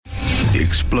The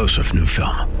explosive new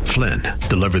film, Flynn,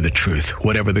 deliver the truth,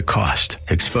 whatever the cost,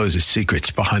 exposes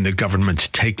secrets behind the government's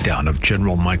takedown of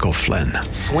General Michael Flynn.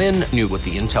 Flynn knew what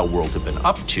the intel world had been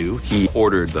up to. He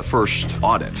ordered the first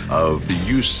audit of the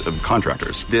use of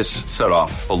contractors. This set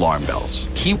off alarm bells.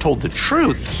 He told the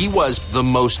truth. He was the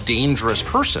most dangerous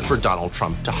person for Donald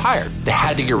Trump to hire. They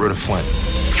had to get rid of Flynn.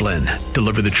 Flynn,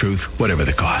 deliver the truth, whatever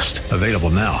the cost. Available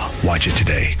now. Watch it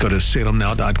today. Go to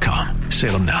salemnow.com.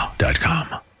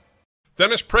 salemnow.com.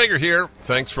 Dennis Prager here.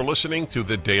 Thanks for listening to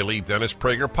the Daily Dennis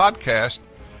Prager Podcast.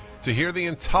 To hear the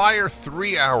entire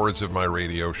 3 hours of my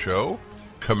radio show,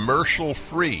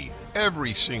 commercial-free,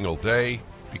 every single day,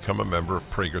 become a member of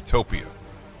Pragertopia.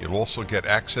 You'll also get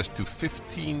access to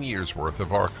 15 years' worth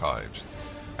of archives,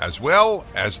 as well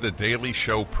as the daily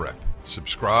show prep.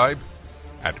 Subscribe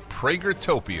at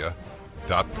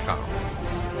pragertopia.com.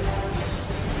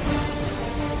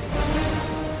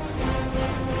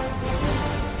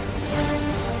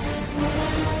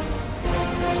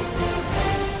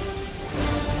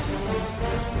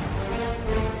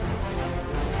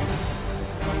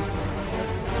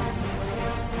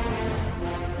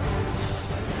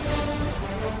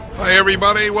 Hi,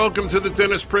 everybody. Welcome to the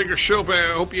Dennis Prager Show.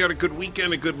 I hope you had a good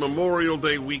weekend, a good Memorial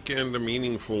Day weekend, a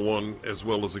meaningful one, as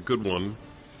well as a good one.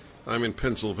 I'm in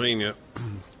Pennsylvania.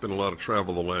 It's been a lot of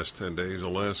travel the last 10 days.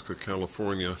 Alaska,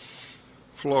 California,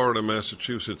 Florida,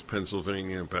 Massachusetts,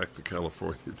 Pennsylvania, and back to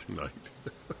California tonight.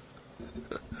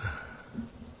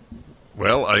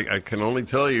 Well, I can only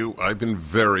tell you, I've been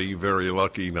very, very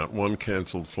lucky. Not one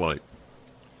canceled flight.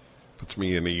 Puts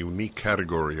me in a unique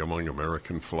category among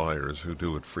American flyers who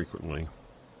do it frequently.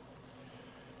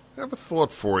 I have a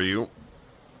thought for you.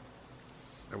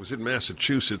 I was in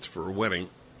Massachusetts for a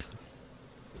wedding.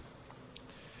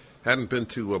 Hadn't been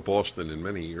to Boston in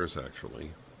many years,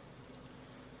 actually.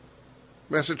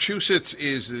 Massachusetts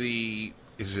is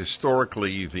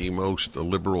historically the most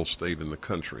liberal state in the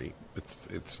country.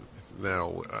 It's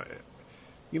now.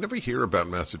 You never hear about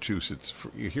Massachusetts.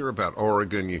 You hear about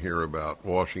Oregon, you hear about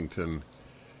Washington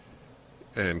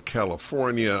and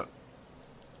California,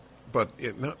 but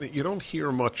you don't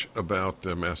hear much about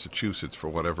Massachusetts for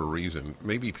whatever reason.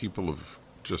 Maybe people have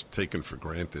just taken for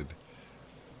granted.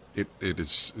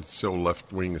 It's so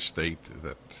left-wing a state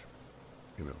that,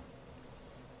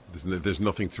 there's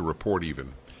nothing to report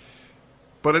even.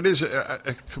 But it is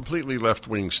a completely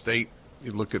left-wing state.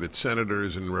 You look at its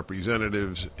senators and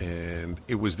representatives, and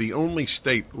it was the only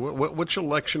state. Which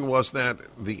election was that?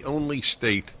 The only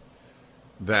state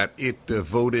that it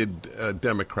voted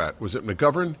Democrat. Was it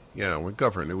McGovern? Yeah,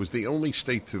 McGovern. It was the only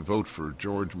state to vote for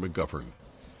George McGovern.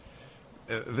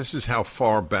 This is how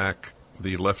far back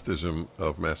the leftism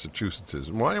of Massachusetts is.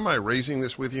 And why am I raising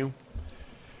this with you?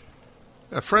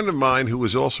 A friend of mine who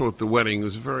was also at the wedding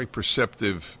was a very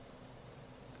perceptive,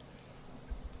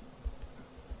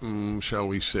 shall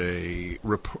we say,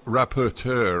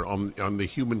 rapporteur on the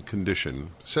human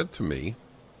condition, said to me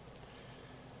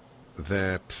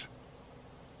that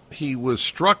he was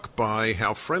struck by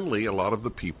how friendly a lot of the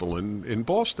people in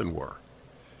Boston were.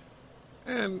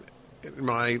 And in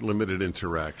my limited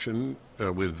interaction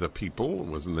with the people,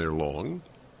 wasn't there long,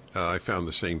 I found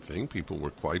the same thing. People were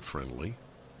quite friendly.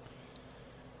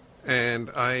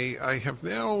 And I have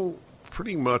now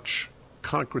pretty much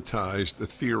concretized a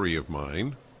theory of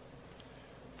mine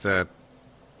that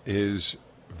is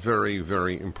very,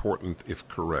 very important if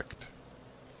correct.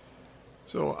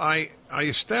 So I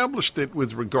established it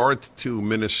with regard to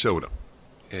Minnesota,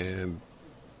 and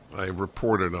I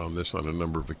reported on this on a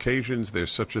number of occasions.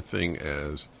 There's such a thing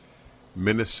as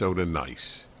Minnesota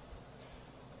nice.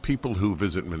 People who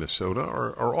visit Minnesota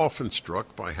are often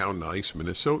struck by how nice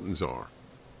Minnesotans are.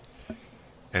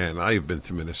 And I've been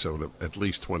to Minnesota at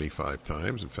least 25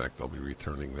 times. In fact, I'll be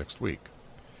returning next week.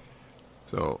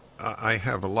 So I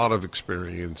have a lot of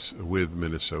experience with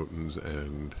Minnesotans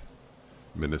and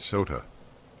Minnesota,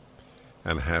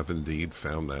 and have indeed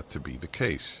found that to be the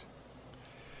case.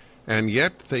 And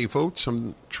yet they vote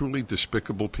some truly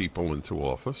despicable people into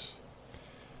office,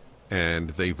 and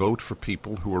they vote for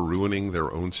people who are ruining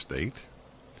their own state,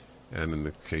 and in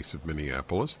the case of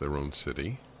Minneapolis, their own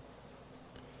city.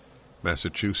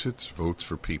 Massachusetts votes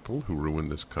for people who ruin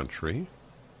this country.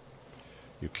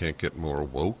 You can't get more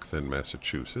woke than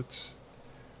Massachusetts,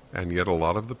 and yet a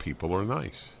lot of the people are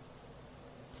nice.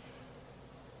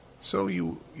 So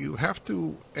you have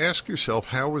to ask yourself,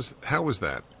 how is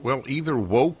that? Well, either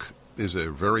woke is a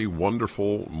very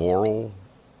wonderful moral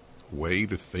way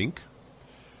to think,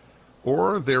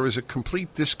 or there is a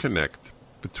complete disconnect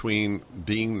between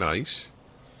being nice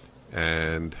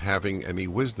and having any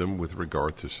wisdom with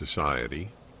regard to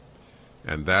society,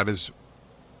 and that is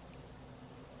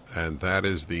and that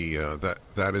is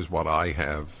that is what I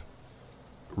have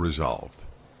resolved.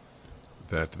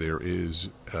 That there is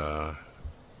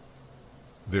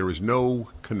no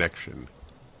connection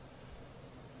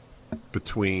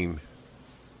between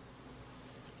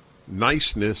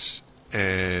niceness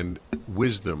and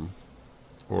wisdom,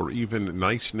 or even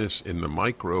niceness in the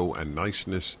micro and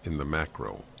niceness in the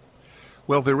macro.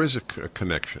 Well, there is a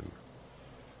connection.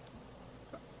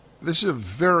 This is a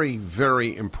very,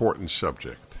 very important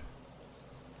subject,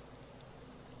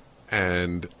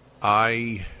 and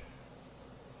I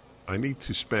need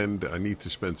to spend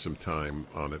some time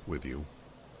on it with you.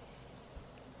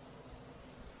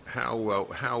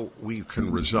 How we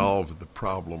can resolve the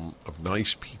problem of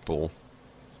nice people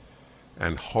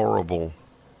and horrible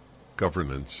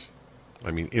governance.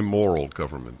 I mean, immoral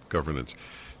governance.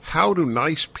 How do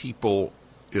nice people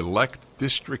elect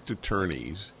district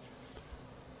attorneys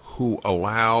who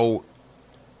allow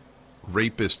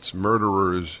rapists,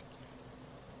 murderers,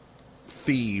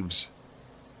 thieves,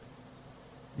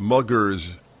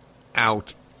 muggers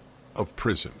out of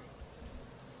prison?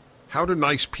 How do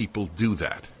nice people do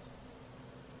that?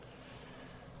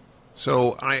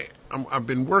 So I've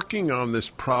been working on this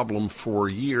problem for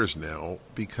years now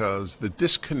because the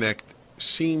disconnect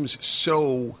seems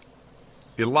so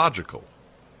illogical.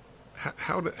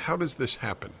 How does this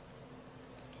happen?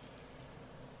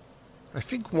 I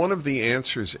think one of the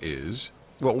answers is,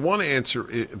 well, one answer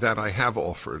that I have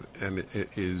offered, and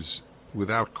it is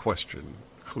without question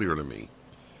clear to me,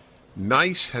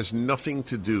 nice has nothing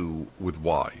to do with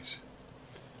wise.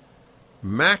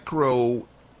 Macro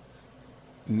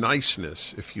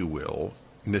niceness, if you will,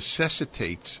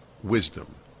 necessitates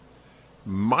wisdom.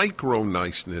 Micro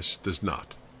niceness does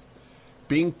not.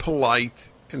 Being polite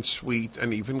and sweet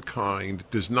and even kind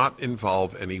does not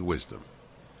involve any wisdom.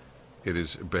 It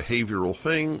is a behavioral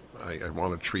thing. I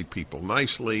want to treat people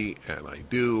nicely, and I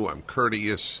do. I'm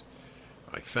courteous.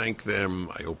 I thank them.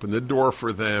 I open the door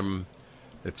for them,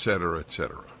 etc.,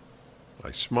 etc.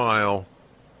 I smile.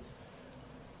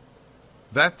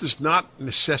 That does not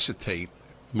necessitate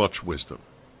much wisdom.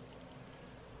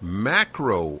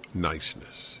 Macro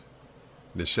niceness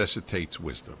necessitates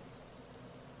wisdom.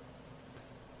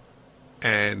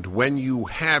 And when you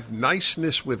have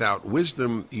niceness without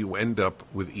wisdom, you end up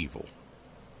with evil.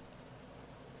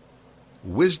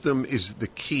 Wisdom is the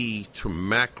key to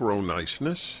macro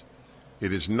niceness.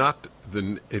 It is not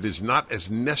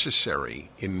as necessary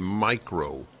in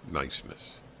micro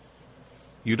niceness.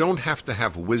 You don't have to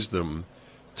have wisdom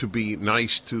to be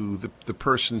nice to the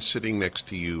person sitting next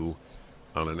to you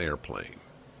on an airplane,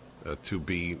 to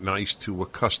be nice to a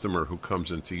customer who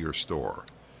comes into your store,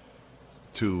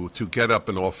 to get up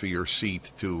and offer your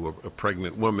seat to a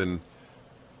pregnant woman,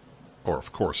 or,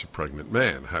 of course, a pregnant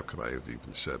man. How could I have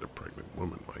even said a pregnant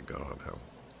woman? My God,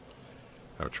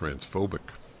 how transphobic.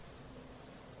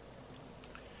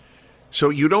 So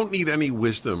you don't need any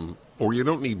wisdom, or you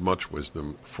don't need much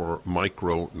wisdom for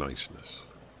micro niceness.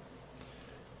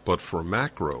 But for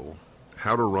macro,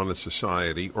 how to run a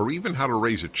society, or even how to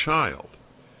raise a child.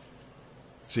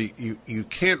 See, you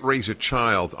can't raise a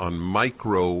child on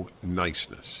micro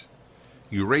niceness.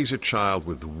 You raise a child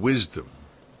with wisdom.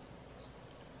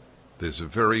 There's a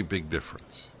very big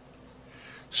difference.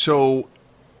 So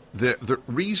the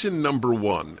reason number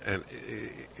one, and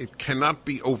it cannot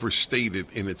be overstated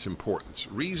in its importance,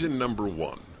 reason number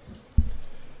one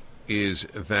is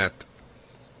that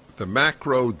the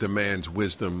macro demands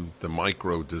wisdom, the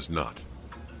micro does not.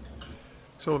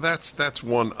 So that's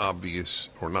one obvious,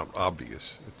 or not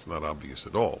obvious, it's not obvious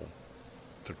at all.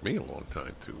 It took me a long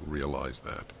time to realize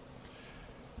that.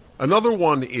 Another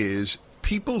one is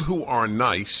people who are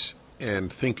nice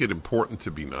and think it important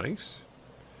to be nice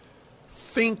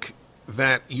think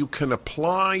that you can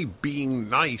apply being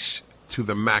nice to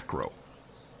the macro.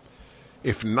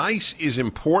 If nice is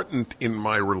important in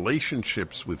my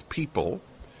relationships with people,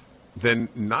 then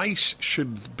nice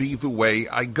should be the way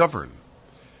I govern.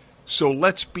 So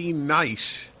let's be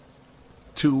nice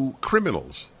to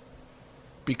criminals,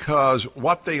 because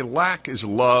what they lack is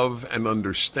love and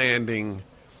understanding.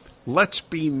 Let's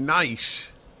be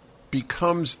nice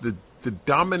becomes the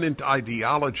dominant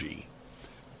ideology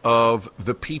of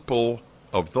the people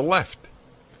of the left.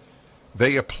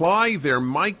 They apply their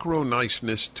micro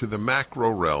niceness to the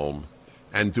macro realm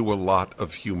and do a lot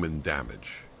of human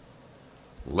damage.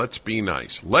 Let's be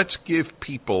nice. Let's give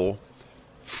people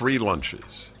free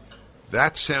lunches.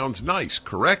 That sounds nice,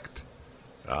 correct?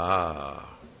 But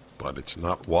it's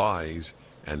not wise,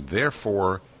 and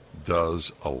therefore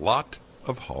does a lot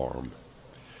of harm.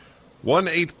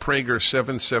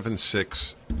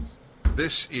 1-8-PRAGER-776.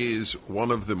 This is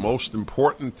one of the most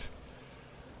important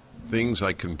things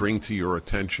I can bring to your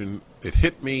attention. It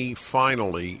hit me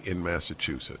finally in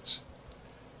Massachusetts,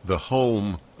 the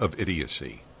home of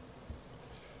idiocy,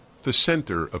 the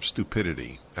center of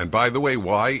stupidity. And by the way,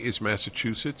 why is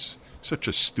Massachusetts such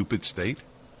a stupid state?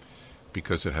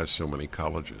 Because it has so many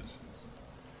colleges.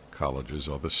 Colleges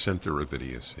are the center of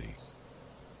idiocy.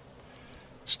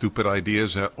 Stupid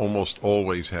ideas almost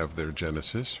always have their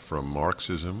genesis from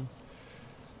Marxism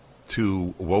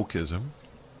to wokeism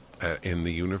in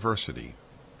the university.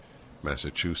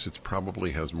 Massachusetts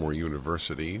probably has more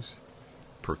universities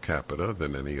per capita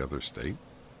than any other state.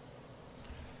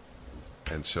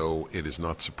 And so it is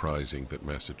not surprising that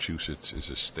Massachusetts is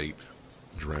a state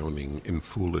drowning in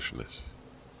foolishness.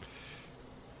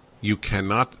 You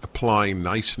cannot apply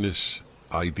niceness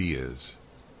ideas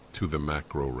to the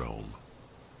macro realm.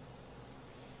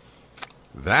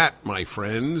 That, my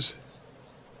friends,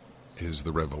 is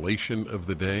the revelation of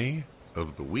the day,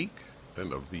 of the week,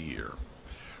 and of the year.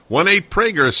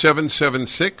 1-8-PRAGER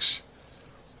 776.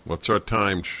 What's our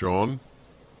time, Sean?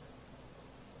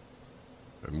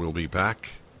 And we'll be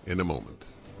back in a moment.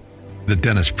 The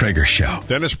Dennis Prager Show.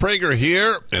 Dennis Prager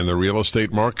here, and the real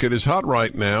estate market is hot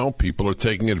right now. People are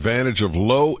taking advantage of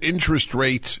low interest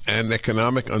rates and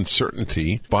economic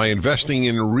uncertainty by investing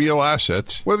in real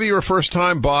assets. Whether you're a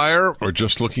first-time buyer or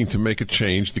just looking to make a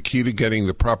change, the key to getting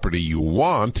the property you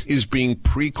want is being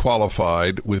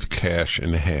pre-qualified with cash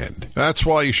in hand. That's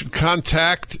why you should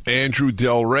contact Andrew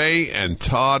Del Rey and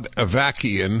Todd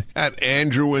Avakian at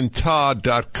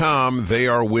andrewandtodd.com. They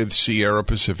are with Sierra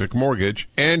Pacific Mortgage.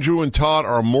 Andrew and Todd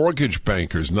are mortgage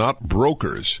bankers, not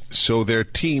brokers, so their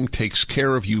team takes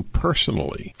care of you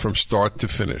personally from start to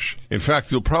finish. In fact,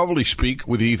 you'll probably speak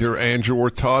with either Andrew or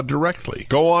Todd directly.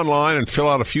 Go online and fill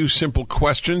out a few simple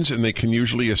questions, and they can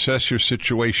usually assess your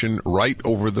situation right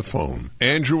over the phone.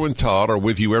 Andrew and Todd are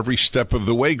with you every step of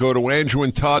the way. Go to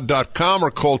andrewandtodd.com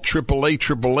or call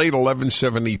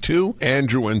 888-888-1172,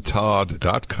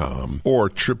 andrewandtodd.com, or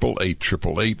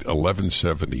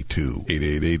 888-888-1172,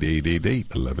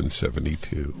 888-888-1172.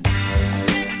 72.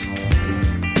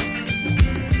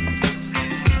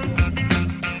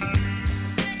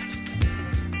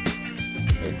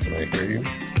 Can I hear you?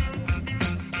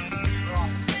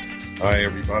 Hi,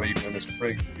 everybody. Dennis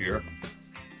Prager here.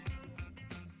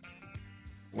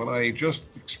 What I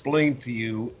just explained to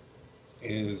you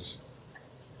is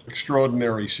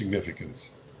extraordinary significance.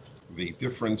 The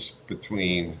difference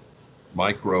between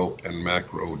micro and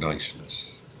macro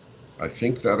niceness. I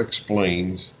think that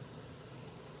explains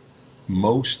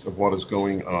most of what is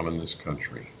going on in this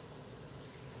country.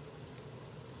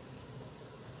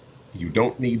 You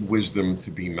don't need wisdom to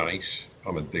be nice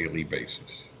on a daily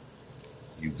basis.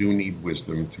 You do need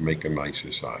wisdom to make a nice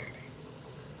society.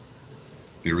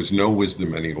 There is no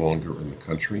wisdom any longer in the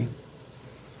country.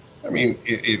 I mean,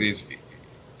 it is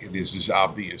as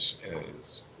obvious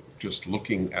as just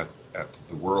looking at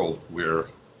the world where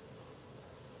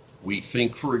we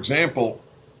think, for example,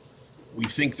 we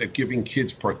think that giving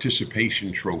kids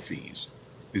participation trophies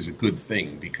is a good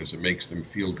thing because it makes them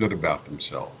feel good about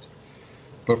themselves.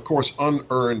 But of course,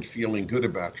 unearned feeling good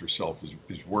about yourself is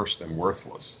worse than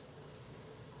worthless.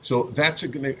 So that's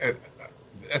an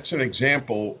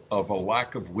example of a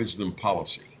lack of wisdom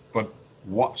policy. But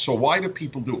so why do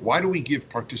people do it? Why do we give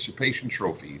participation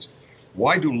trophies?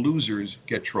 Why do losers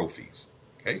get trophies?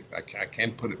 Okay, I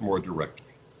can't put it more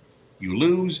directly. You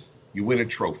lose, you win a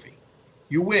trophy.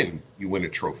 You win a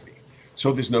trophy.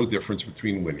 So there's no difference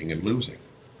between winning and losing.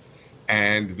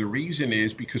 And the reason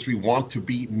is because we want to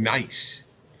be nice.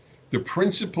 The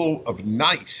principle of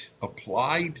nice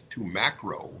applied to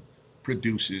macro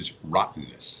produces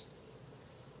rottenness.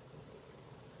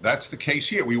 That's the case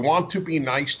here. We want to be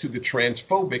nice to the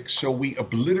transphobic, so we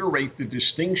obliterate the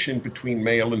distinction between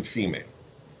male and female.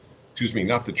 Excuse me,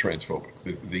 not the transphobic,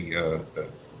 the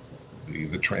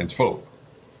transphobe,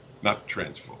 not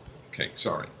transphobe. Okay,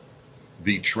 sorry.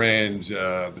 The trans,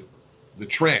 I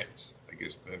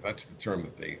guess that's the term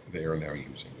that they are now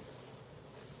using.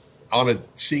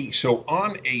 So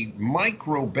on a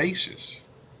micro basis,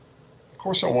 of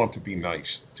course I want to be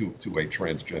nice to a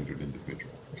transgendered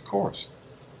individual. Of course.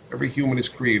 Every human is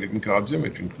created in God's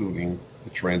image, including the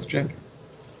transgender.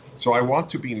 So I want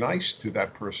to be nice to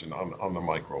that person on the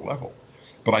micro level.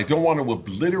 But I don't want to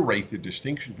obliterate the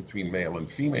distinction between male and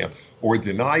female or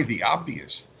deny the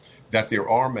obvious that there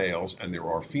are males and there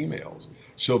are females,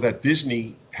 so that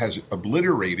Disney has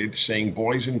obliterated saying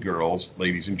boys and girls,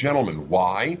 ladies and gentlemen.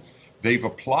 Why? They've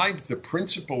applied the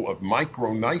principle of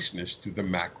micro niceness to the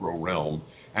macro realm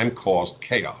and caused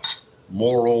chaos,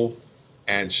 moral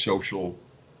and social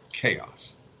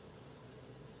chaos.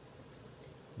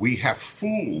 We have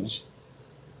fools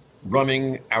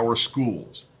running our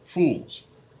schools. Fools,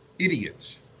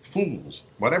 idiots, fools,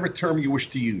 whatever term you wish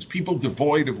to use, people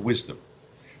devoid of wisdom.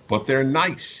 But they're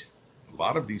nice. A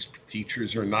lot of these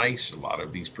teachers are nice. A lot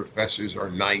of these professors are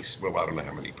nice. Well, I don't know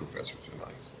how many professors are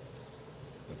nice.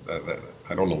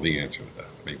 I don't know the answer to that.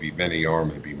 Maybe many are,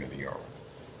 maybe many aren't.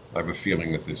 I have a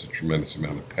feeling that there's a tremendous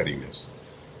amount of pettiness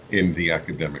in the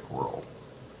academic world.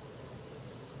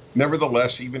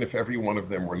 Nevertheless, even if every one of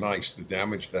them were nice, the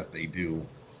damage that they do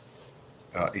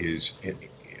is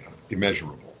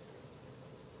immeasurable.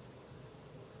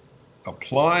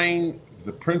 Applying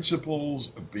the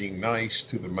principles of being nice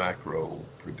to the macro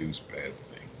produce bad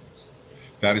things.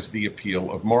 That is the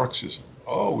appeal of Marxism.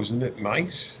 Oh, isn't it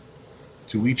nice?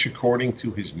 To each according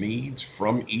to his needs,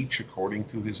 from each according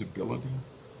to his ability.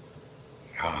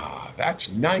 Ah,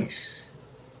 that's nice.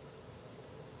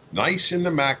 Nice in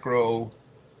the macro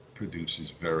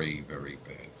produces very, very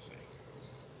bad things.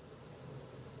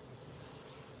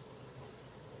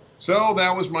 So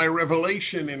that was my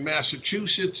revelation in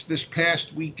Massachusetts this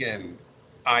past weekend.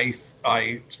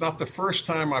 It's not the first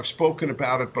time I've spoken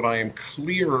about it, but I am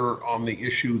clearer on the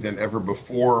issue than ever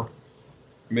before.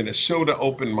 Minnesota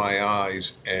opened my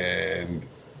eyes, and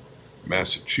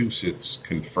Massachusetts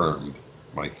confirmed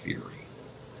my theory.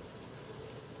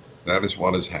 That is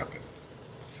what has happened.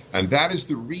 And that is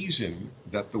the reason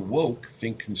that the woke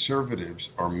think conservatives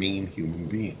are mean human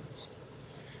beings.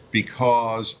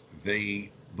 Because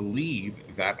they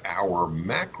believe that our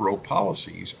macro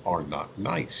policies are not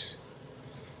nice.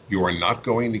 You are not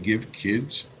going to give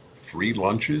kids free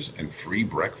lunches and free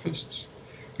breakfasts.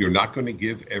 You're not going to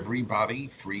give everybody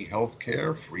free health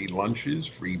care, free lunches,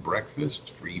 free breakfast,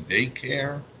 free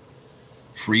daycare,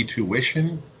 free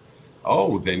tuition.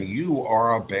 Oh, then you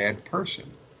are a bad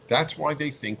person. That's why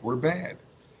they think we're bad,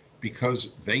 because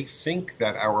they think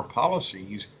that our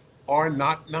policies are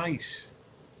not nice.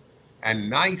 And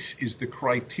nice is the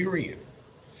criterion.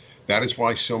 That is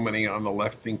why so many on the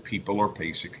left think people are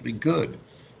basically good,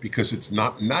 because it's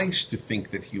not nice to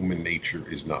think that human nature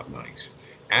is not nice.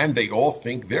 And they all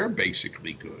think they're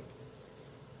basically good.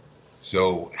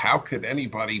 So how could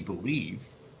anybody believe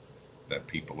that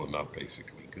people are not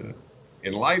basically good?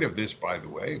 In light of this, by the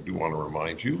way, I do want to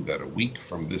remind you that a week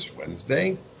from this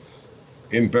Wednesday,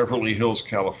 in Beverly Hills,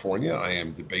 California, I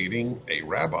am debating a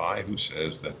rabbi who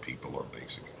says that people are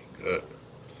basically good.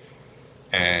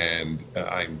 And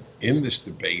I'm in this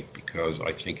debate because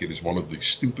I think it is one of the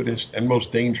stupidest and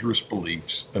most dangerous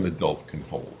beliefs an adult can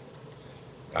hold.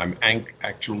 I'm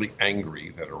actually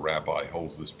angry that a rabbi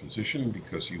holds this position,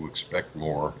 because you expect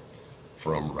more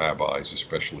from rabbis,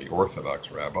 especially Orthodox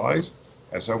rabbis,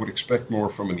 as I would expect more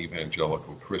from an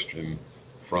evangelical Christian,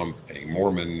 from a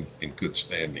Mormon in good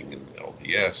standing in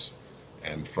LDS,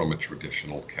 and from a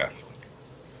traditional Catholic.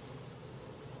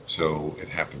 So it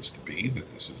happens to be that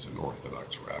this is an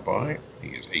Orthodox rabbi. He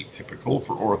is atypical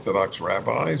for Orthodox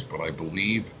rabbis, but I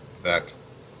believe that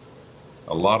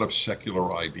a lot of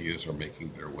secular ideas are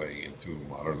making their way into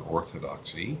modern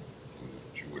Orthodoxy in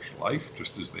Jewish life,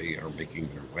 just as they are making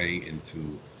their way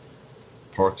into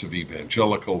parts of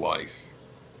evangelical life,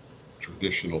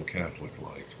 traditional Catholic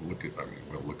life. Look at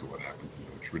what happened to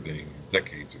Notre Dame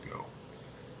decades ago.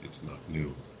 It's not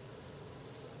new.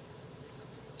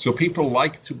 So people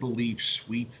like to believe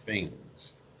sweet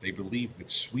things. They believe that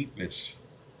sweetness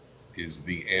is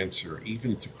the answer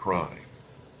even to crime.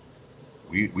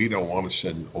 We don't want to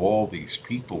send all these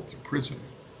people to prison.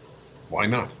 Why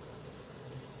not?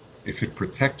 If it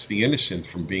protects the innocent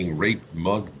from being raped,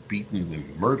 mugged, beaten,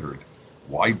 and murdered,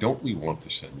 why don't we want to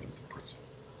send them to prison?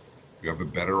 You have a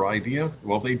better idea?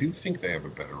 Well, they do think they have a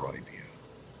better idea.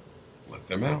 Let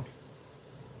them out.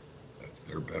 That's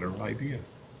their better idea.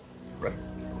 Correct.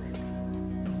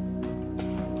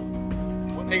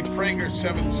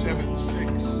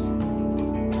 1-8-Prager-776.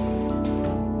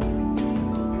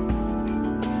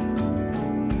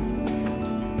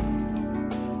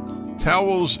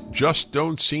 Towels just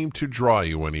don't seem to dry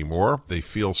you anymore. They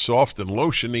feel soft and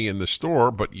lotiony in the store,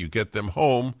 but you get them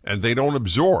home and they don't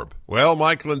absorb. Well,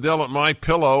 Mike Lindell at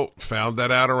MyPillow found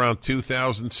that out around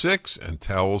 2006, and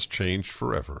towels changed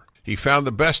forever. He found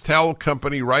the best towel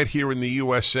company right here in the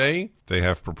USA. They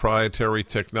have proprietary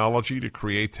technology to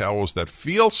create towels that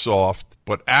feel soft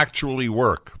but actually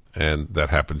work, and that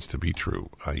happens to be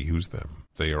true. I use them.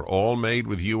 They are all made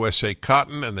with USA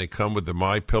cotton, and they come with the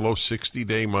MyPillow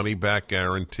 60-day money-back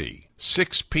guarantee.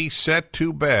 6-piece set,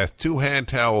 2 bath, 2 hand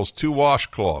towels, 2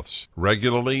 washcloths.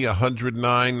 Regularly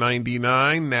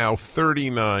 $109.99, now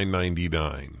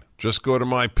 $39.99. Just go to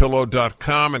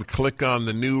MyPillow.com and click on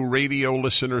the new radio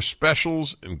listener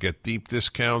specials and get deep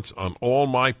discounts on all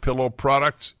MyPillow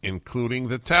products, including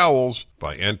the towels,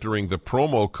 by entering the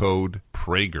promo code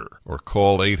Prager, or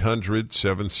call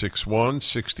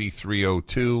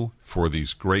 800-761-6302 for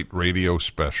these great radio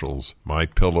specials.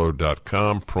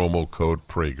 MyPillow.com, promo code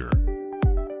Prager.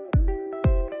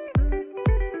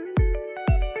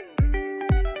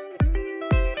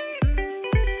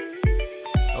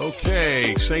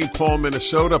 Okay, St. Paul,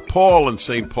 Minnesota. Paul in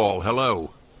St. Paul,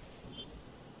 hello.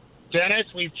 Dennis,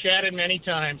 we've chatted many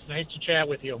times. Nice to chat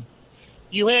with you.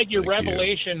 You had your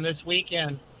revelation this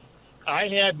weekend. I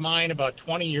had mine about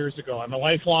 20 years ago. I'm a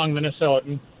lifelong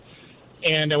Minnesotan.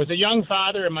 And I was a young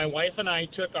father, and my wife and I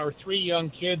took our 3 young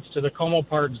kids to the Como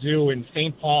Park Zoo in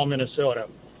St. Paul, Minnesota.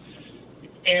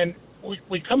 And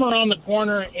we come around the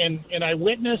corner, and I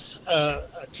witness a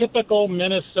typical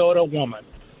Minnesota woman.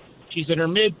 She's in her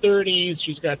mid-30s.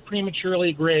 She's got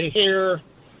prematurely gray hair,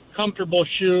 comfortable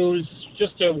shoes,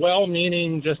 just a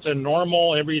well-meaning, just a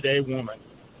normal, everyday woman.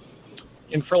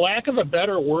 And for lack of a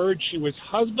better word, she was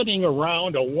husbanding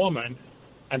around a woman.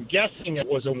 I'm guessing it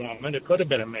was a woman. It could have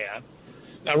been a man.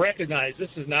 Now, recognize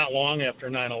this is not long after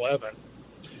 9/11.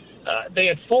 They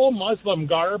had full Muslim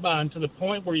garb on to the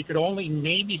point where you could only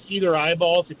maybe see their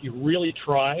eyeballs if you really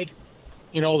tried,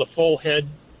 the full head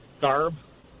garb.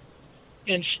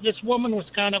 And this woman was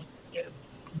kind of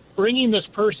bringing this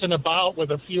person about with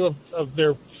a few of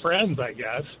their friends, I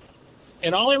guess.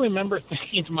 And all I remember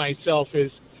thinking to myself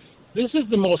is, this is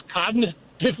the most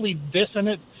cognitively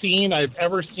dissonant scene I've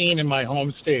ever seen in my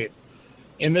home state.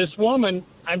 And this woman,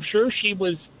 I'm sure she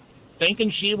was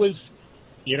thinking she was,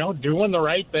 doing the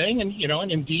right thing. And,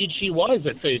 and indeed she was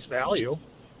at face value.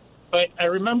 But I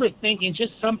remember thinking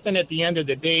just something at the end of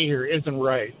the day here isn't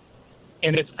right.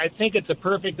 And I think it's a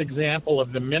perfect example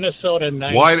of the Minnesota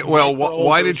night. Why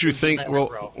did you think?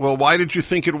 Why did you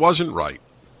think it wasn't right?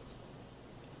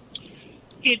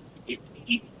 Did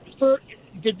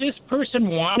this person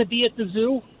want to be at the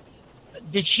zoo?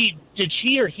 Did she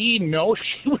or he know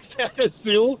she was at the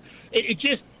zoo?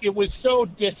 It was so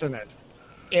dissonant.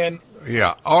 And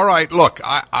yeah, all right. Look,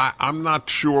 I'm not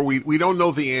sure. We don't know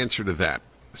the answer to that.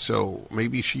 So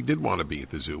maybe she did want to be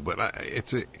at the zoo, but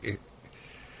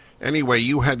anyway,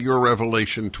 you had your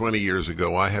revelation 20 years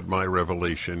ago. I had my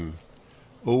revelation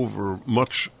over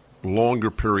much longer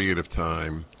period of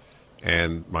time,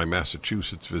 and my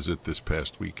Massachusetts visit this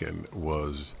past weekend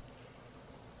was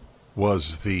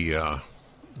the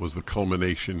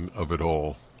culmination of it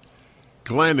all.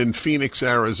 Glenn in Phoenix,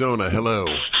 Arizona. Hello.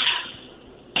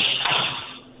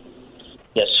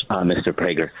 Yes, Mr.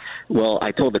 Prager. Well,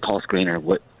 I told the call screener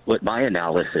what my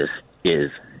analysis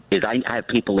is I have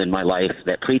people in my life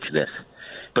that preach this,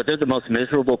 but they're the most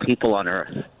miserable people on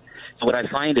earth. So what I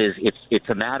find is it's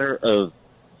a matter of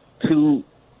two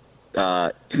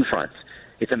fronts.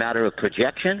 It's a matter of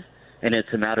projection, and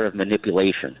it's a matter of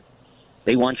manipulation.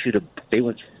 I'm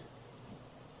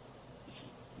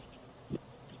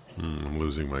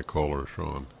losing my caller,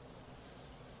 Sean.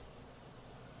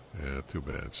 Yeah, too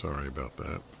bad. Sorry about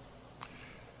that.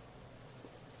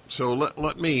 So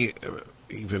let me,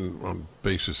 even on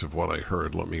basis of what I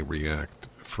heard, let me react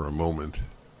for a moment.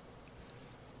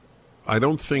 I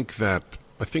think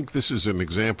this is an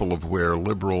example of where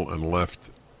liberal and left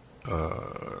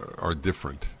are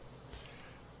different.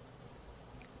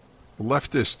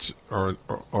 Leftists are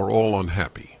all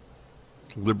unhappy.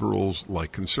 Liberals,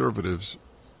 like conservatives,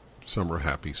 some are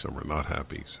happy, some are not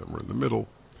happy, some are in the middle.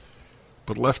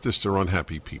 But leftists are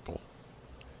unhappy people.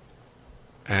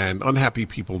 And unhappy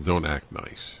people don't act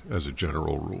nice, as a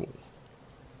general rule.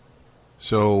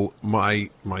 So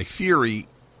my theory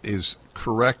is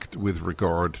correct with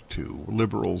regard to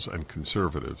liberals and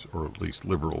conservatives, or at least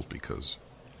liberals, because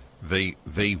they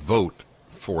vote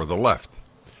for the left.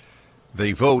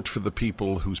 They vote for the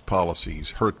people whose policies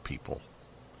hurt people.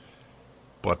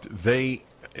 But they,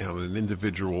 on an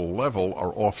individual level,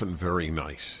 are often very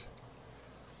nice.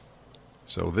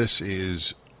 So this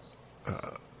is...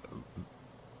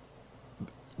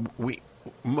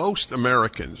 Most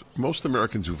Americans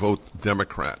who vote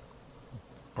Democrat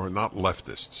are not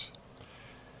leftists.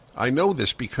 I know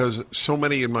this because so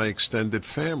many in my extended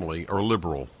family are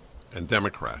liberal and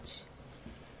Democrats.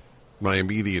 My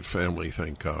immediate family,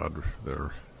 thank God,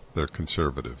 they're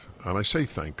conservative. And I say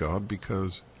thank God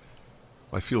because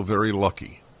I feel very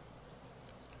lucky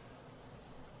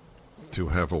to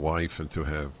have a wife and to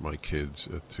have my kids,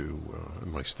 and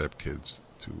my stepkids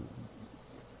to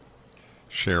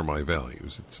share my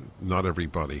values. Not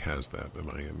everybody has that, and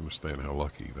I understand how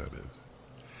lucky that is.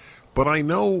 But I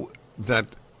know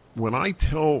that when I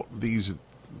tell these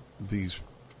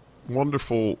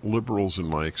wonderful liberals in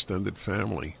my extended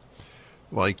family.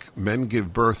 Like, men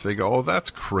give birth, they go, oh,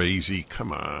 that's crazy,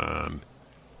 come on.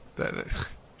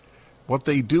 What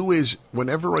they do is,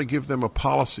 whenever I give them a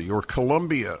policy, or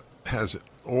Columbia has an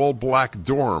all-black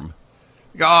dorm,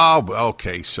 oh,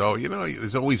 okay, so,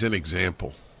 there's always an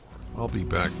example. I'll be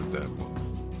back with that one.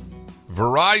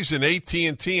 Verizon,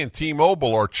 AT&T, and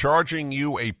T-Mobile are charging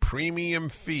you a premium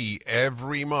fee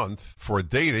every month for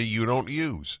data you don't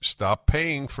use. Stop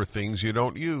paying for things you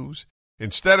don't use.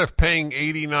 Instead of paying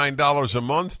 $89 a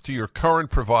month to your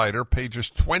current provider, pay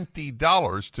just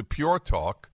 $20 to Pure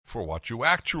Talk for what you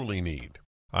actually need.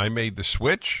 I made the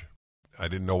switch. I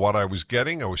didn't know what I was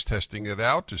getting. I was testing it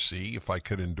out to see if I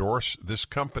could endorse this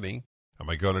company. Am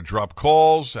I going to drop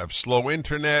calls, have slow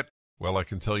internet? Well, I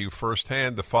can tell you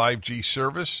firsthand, the 5G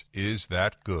service is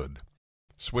that good.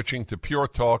 Switching to Pure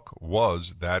Talk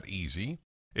was that easy.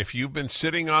 If you've been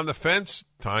sitting on the fence,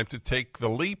 time to take the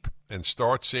leap and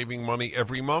start saving money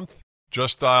every month.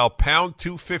 Just dial pound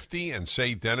 250 and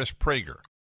say Dennis Prager,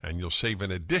 and you'll save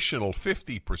an additional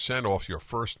 50% off your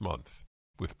first month.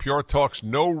 With Pure Talk's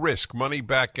no-risk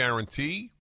money-back guarantee,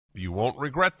 you won't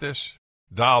regret this.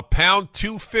 Dial pound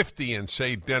 250 and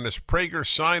say Dennis Prager.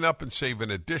 Sign up and save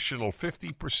an additional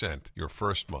 50% your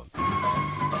first month.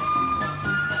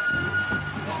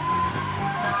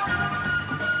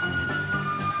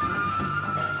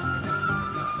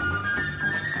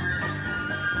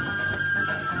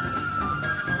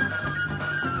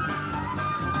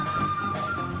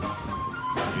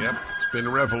 Yep, it's been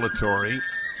revelatory,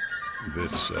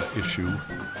 this issue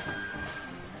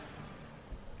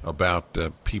about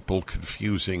people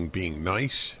confusing being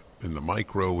nice in the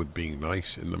micro with being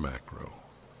nice in the macro.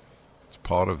 It's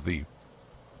part of the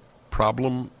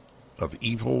problem of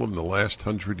evil in the last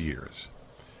 100 years.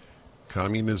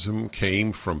 Communism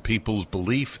came from people's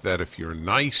belief that if you're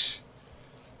nice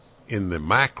in the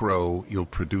macro, you'll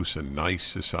produce a nice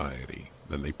society.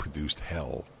 Then they produced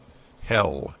hell.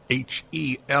 Hell,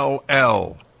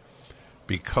 H-E-L-L,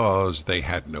 because they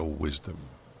had no wisdom.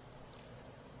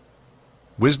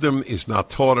 Wisdom is not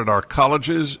taught at our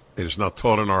colleges. It is not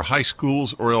taught in our high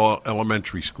schools or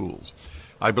elementary schools.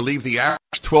 I believe the average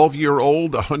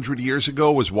 12-year-old 100 years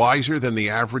ago was wiser than the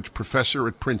average professor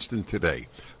at Princeton today.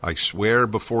 I swear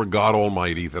before God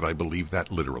Almighty that I believe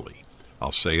that literally.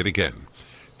 I'll say it again.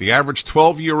 The average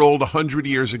 12-year-old 100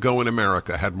 years ago in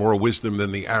America had more wisdom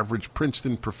than the average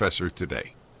Princeton professor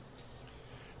today,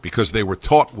 because they were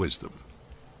taught wisdom,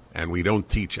 and we don't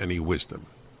teach any wisdom.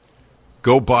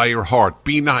 Go by your heart.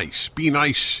 Be nice. Be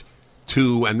nice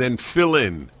to, and then fill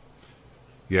in.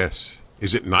 Yes.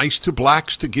 Is it nice to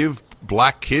blacks to give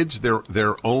black kids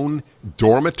their own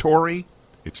dormitory?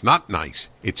 It's not nice.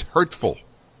 It's hurtful.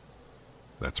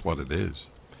 That's what it is.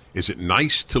 Is it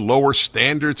nice to lower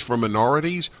standards for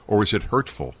minorities, or is it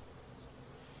hurtful?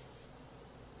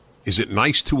 Is it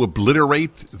nice to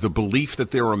obliterate the belief that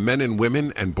there are men and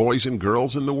women and boys and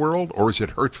girls in the world, or is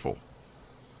it hurtful?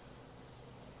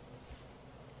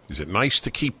 Is it nice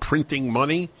to keep printing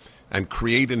money and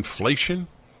create inflation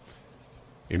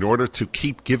in order to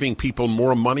keep giving people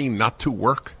more money not to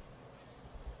work?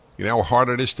 You know how hard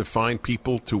it is to find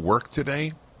people to work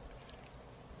today?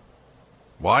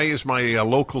 Why is my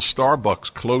local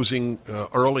Starbucks closing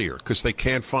earlier? Because they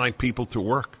can't find people to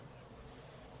work.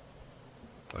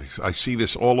 I see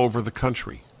this all over the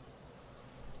country.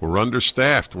 We're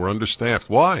understaffed.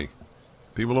 Why?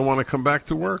 People don't want to come back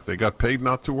to work. They got paid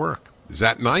not to work. Is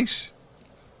that nice?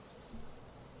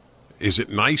 Is it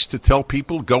nice to tell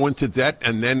people go into debt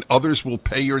and then others will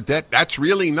pay your debt? That's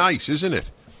really nice, isn't it?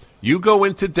 You go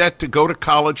into debt to go to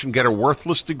college and get a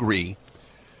worthless degree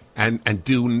and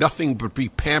do nothing but be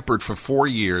pampered for 4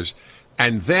 years,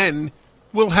 and then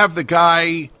we'll have the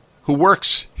guy who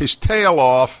works his tail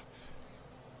off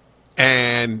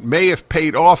and may have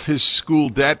paid off his school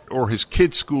debt or his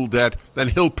kid's school debt, then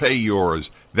he'll pay yours.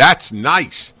 That's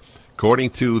nice.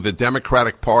 According to the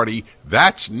Democratic Party,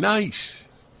 that's nice.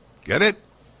 Get it?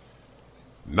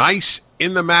 Nice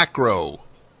in the macro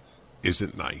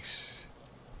isn't nice.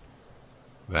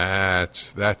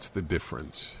 That's the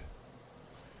difference.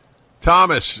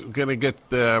 Thomas, we're going to get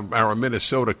our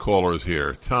Minnesota callers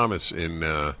here. Thomas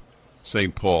in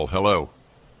St. Paul. Hello.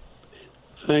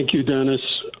 Thank you, Dennis.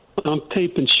 I'm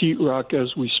taping sheetrock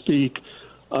as we speak.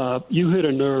 You hit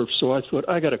a nerve, so I thought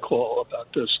I got a call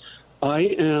about this. I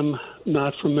am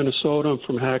not from Minnesota. I'm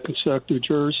from Hackensack, New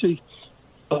Jersey.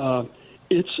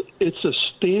 It's a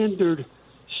standard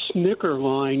snicker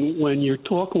line when you're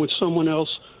talking with someone else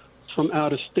from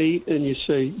out of state and you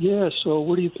say, yeah, so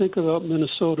what do you think about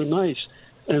Minnesota nice?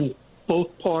 And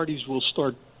both parties will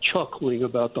start chuckling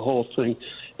about the whole thing.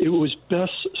 it was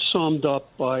best summed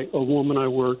up by a woman I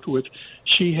worked with.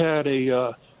 She had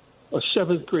a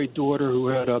seventh grade daughter who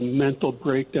had a mental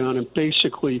breakdown and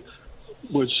basically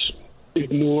was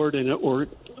ignored or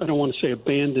I don't want to say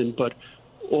abandoned, but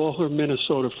all her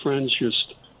Minnesota friends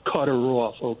just cut her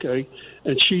off, okay?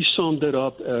 And she summed it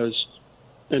up as,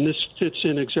 and this fits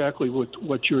in exactly with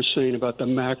what you're saying about the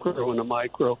macro and the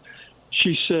micro.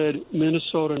 She said,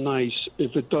 Minnesota nice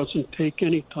if it doesn't take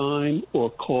any time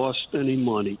or cost any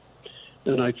money.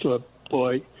 And I thought,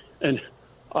 boy, and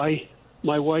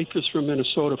my wife is from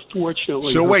Minnesota.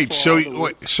 Fortunately, so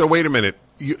wait a minute.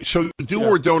 You do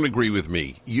or don't agree with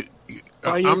me?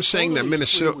 I'm saying that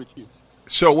Minnesota.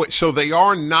 So they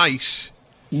are nice.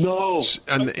 No.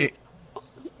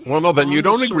 Well, no, then you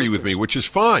don't agree with me, which is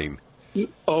fine.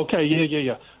 Okay,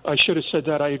 yeah. I should have said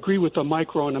that. I agree with the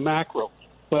micro and the macro,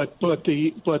 but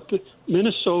the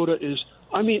Minnesota is.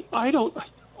 I mean, after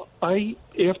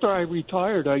I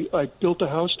retired, I built a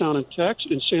house down in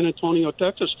San Antonio,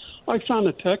 Texas. I found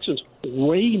the Texans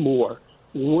way more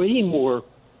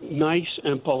nice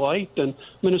and polite than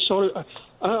Minnesota.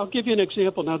 I'll give you an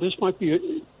example. Now, this might be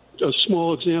a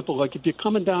small example. Like if you're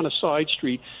coming down a side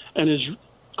street and there's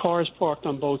cars parked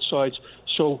on both sides,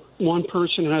 so one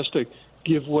person has to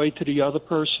give way to the other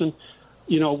person.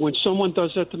 You know, when someone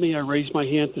does that to me, I raise my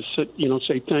hand to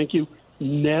say thank you.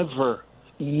 Never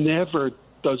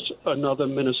does another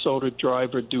Minnesota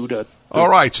driver do that. All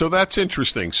right, so that's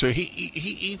interesting. So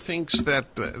he thinks that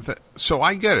so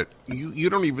I get it.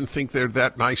 You don't even think they're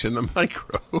that nice in the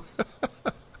micro.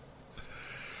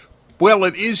 Well,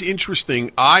 it is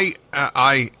interesting. I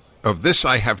of this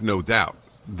I have no doubt.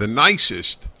 The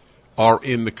nicest are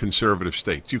in the conservative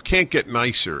states. You can't get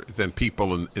nicer than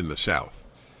people in the South.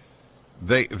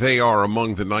 They are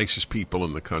among the nicest people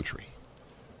in the country.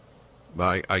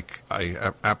 I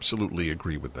absolutely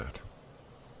agree with that.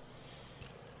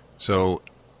 So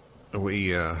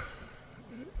the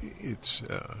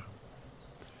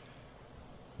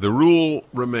rule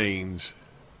remains: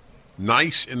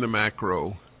 nice in the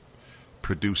macro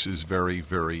produces very,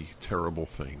 very terrible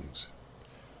things.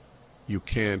 You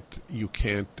can't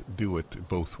do it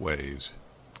both ways.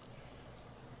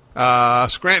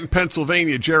 Scranton,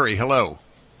 Pennsylvania, Jerry, hello.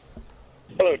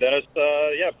 Hello, Dennis.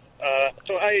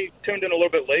 So I tuned in a little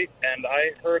bit late, and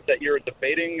I heard that you're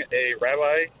debating a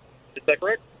rabbi. Is that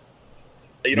correct?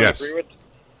 That you don't Yes. agree with?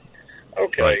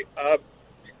 Okay. Right.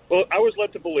 Well, I was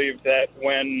led to believe that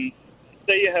when,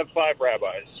 say you have 5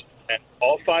 rabbis, and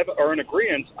all 5 are in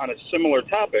agreement on a similar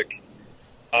topic,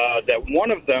 that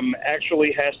one of them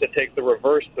actually has to take the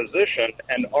reverse position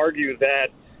and argue that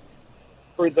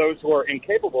for those who are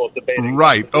incapable of debating.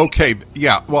 Right. Okay.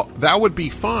 Yeah. Well, that would be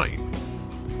fine.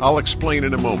 I'll explain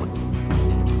in a moment.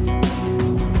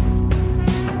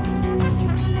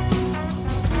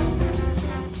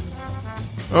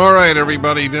 All right,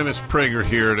 everybody. Dennis Prager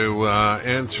here to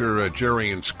answer Jerry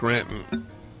in Scranton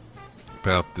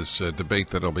about this debate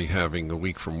that I'll be having a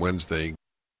week from Wednesday.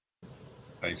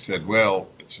 I said, well,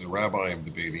 it's a rabbi I'm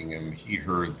debating, and he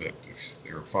heard that if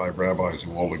there are 5 rabbis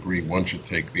who all agree one should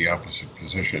take the opposite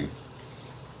position.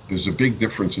 There's a big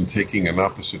difference in taking an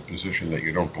opposite position that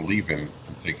you don't believe in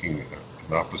and taking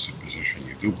an opposite position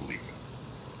you do believe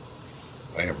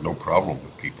in. I have no problem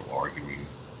with people arguing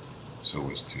so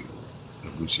as to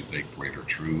elucidate greater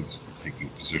truths and taking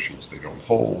positions they don't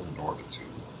hold in order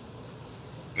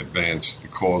to advance the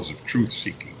cause of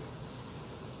truth-seeking.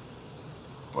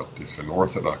 But if an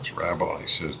Orthodox rabbi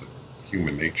says that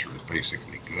human nature is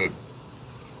basically good,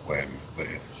 when the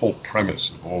whole premise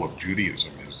of all of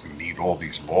Judaism is you need all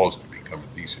these laws to become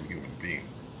a decent human being,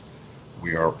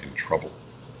 we are in trouble,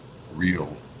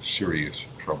 real serious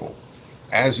trouble,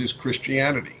 as is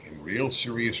Christianity, in real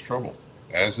serious trouble,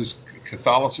 as is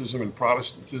Catholicism and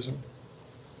Protestantism.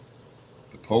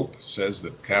 The Pope says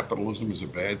that capitalism is a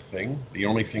bad thing, the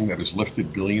only thing that has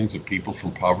lifted billions of people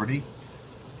from poverty.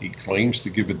 He claims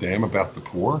to give a damn about the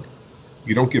poor.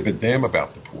 You don't give a damn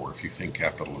about the poor if you think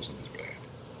capitalism is bad.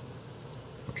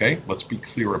 Okay? Let's be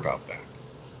clear about that.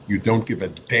 You don't give a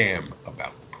damn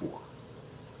about the poor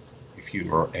if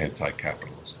you are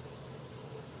anti-capitalism.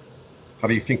 How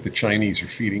do you think the Chinese are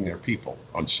feeding their people?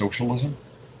 On socialism?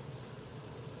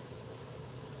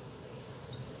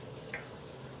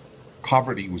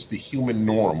 Poverty was the human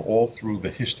norm all through the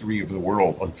history of the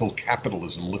world until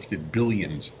capitalism lifted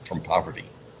billions from poverty.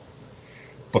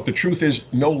 But the truth is,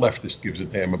 no leftist gives a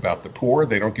damn about the poor.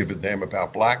 They don't give a damn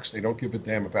about blacks. They don't give a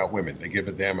damn about women. They give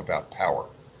a damn about power.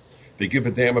 They give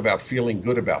a damn about feeling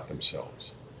good about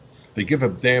themselves. They give a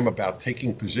damn about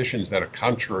taking positions that are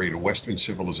contrary to Western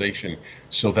civilization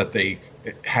so that they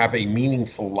have a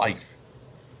meaningful life.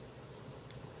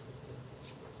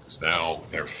 Because now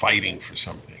they're fighting for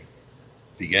something,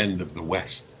 the end of the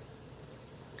West.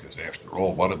 Because after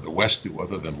all, what did the West do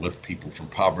other than lift people from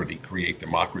poverty, create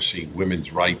democracy,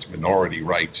 women's rights, minority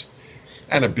rights,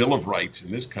 and a Bill of Rights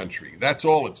in this country? That's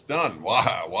all it's done.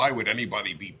 Why would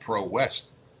anybody be pro-West?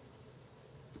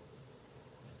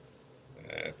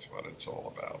 That's what it's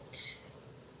all about.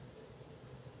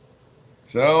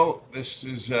 So this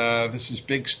is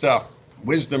big stuff.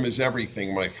 Wisdom is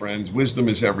everything, my friends. Wisdom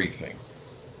is everything.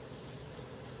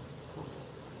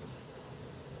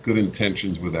 Good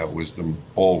intentions without wisdom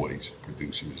always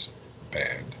produces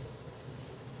bad.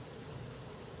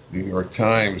 New York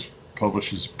Times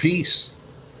publishes a piece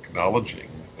acknowledging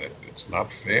that it's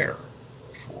not fair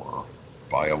for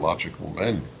biological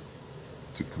men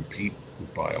to compete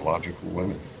with biological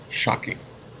women. Shocking.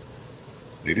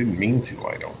 They didn't mean to,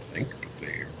 I don't think, but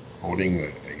they're quoting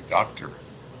a doctor.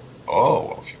 Oh,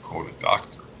 well, if you quote a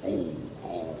doctor,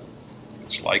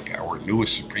 it's like our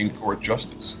newest Supreme Court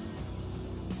justice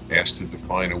asked to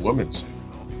define a woman. Said,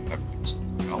 well, you have to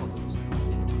listen to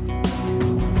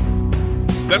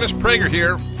Dennis Prager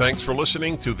here. Thanks for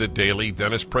listening to the Daily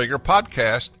Dennis Prager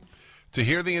Podcast. To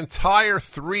hear the entire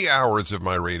 3 hours of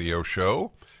my radio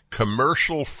show,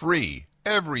 commercial-free,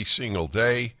 every single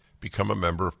day, become a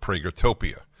member of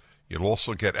Pragertopia. You'll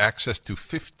also get access to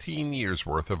 15 years'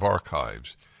 worth of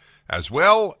archives, as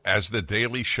well as the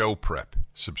daily show prep.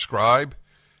 Subscribe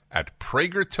at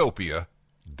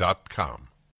Pragertopia.com.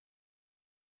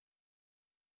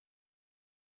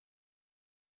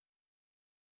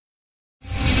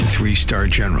 Three-star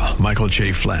General Michael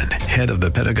J. Flynn, head of the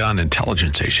Pentagon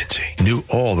Intelligence Agency, knew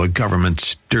all the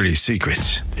government's dirty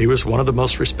secrets. He was one of the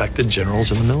most respected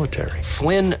generals in the military.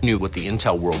 Flynn knew what the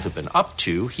intel world had been up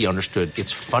to. He understood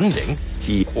its funding.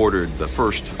 He ordered the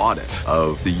first audit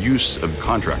of the use of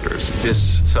contractors.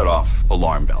 This set off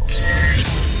alarm bells.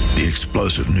 The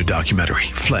explosive new documentary,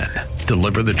 Flynn,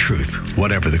 Deliver the Truth,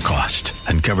 Whatever the Cost,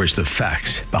 uncovers the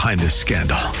facts behind this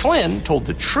scandal. Flynn told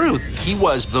the truth. He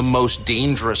was the most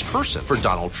dangerous person for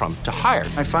Donald Trump to hire.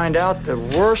 I find out the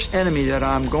worst enemy that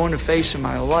I'm going to face in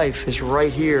my life is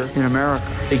right here in America.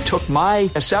 They took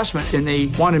my assessment and they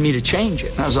wanted me to change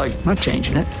it. And I was like, I'm not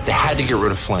changing it. They had to get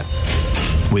rid of Flynn.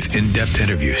 With in-depth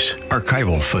interviews,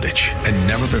 archival footage, and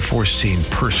never-before-seen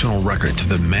personal records of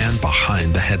the man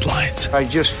behind the headlines. I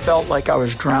just felt like I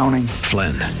was drowning.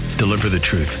 Flynn, Deliver the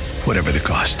Truth, Whatever the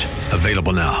Cost.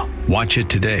 Available now. Watch it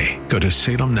today. Go to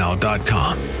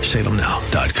salemnow.com.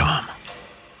 salemnow.com.